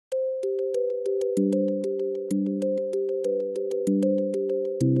Hello.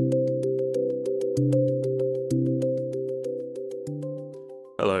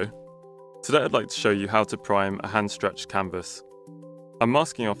 Today I'd like to show you how to prime a hand-stretched canvas. I'm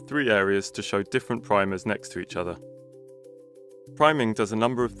masking off 3 areas to show different primers next to each other. Priming does a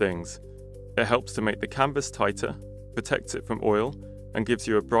number of things. It helps to make the canvas tighter, protects it from oil, and gives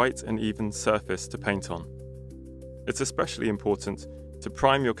you a bright and even surface to paint on. It's especially important to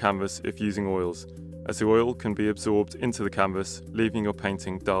prime your canvas if using oils, as the oil can be absorbed into the canvas, leaving your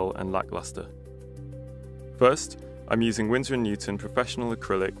painting dull and lacklustre. First, I'm using Winsor Newton Professional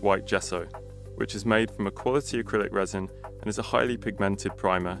Acrylic White Gesso, which is made from a quality acrylic resin and is a highly pigmented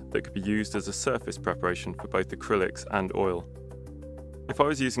primer that could be used as a surface preparation for both acrylics and oil. If I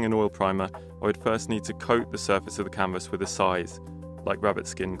was using an oil primer, I would first need to coat the surface of the canvas with a size, like rabbit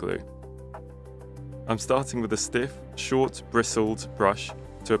skin glue. I'm starting with a stiff, short, bristled brush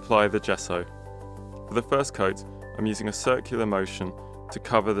to apply the gesso. For the first coat, I'm using a circular motion to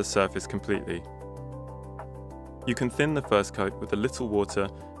cover the surface completely. You can thin the first coat with a little water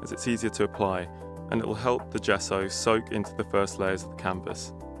as it's easier to apply, and it will help the gesso soak into the first layers of the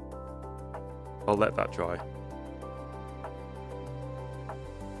canvas. I'll let that dry.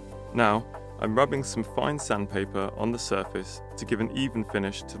 Now, I'm rubbing some fine sandpaper on the surface to give an even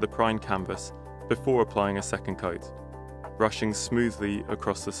finish to the primed canvas before applying a second coat, brushing smoothly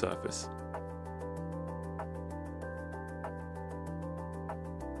across the surface.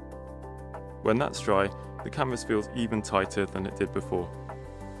 When that's dry, the canvas feels even tighter than it did before.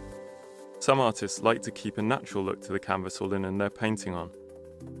 Some artists like to keep a natural look to the canvas or linen they're painting on.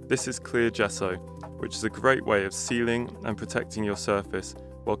 This is clear gesso, which is a great way of sealing and protecting your surface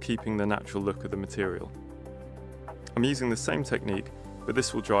while keeping the natural look of the material. I'm using the same technique, but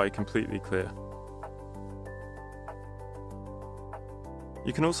this will dry completely clear.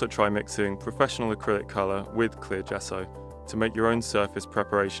 You can also try mixing professional acrylic colour with clear gesso to make your own surface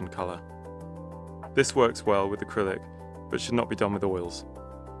preparation colour. This works well with acrylic, but should not be done with oils.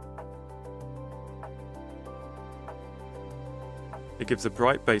 It gives a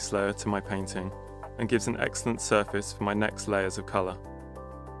bright base layer to my painting and gives an excellent surface for my next layers of colour.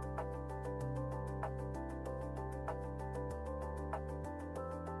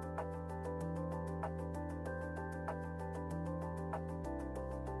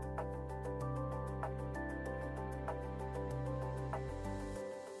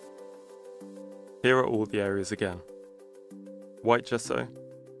 Here are all the areas again: white gesso,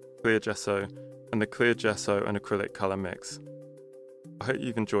 clear gesso, and the clear gesso and acrylic colour mix. I hope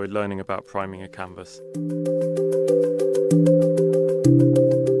you've enjoyed learning about priming a canvas.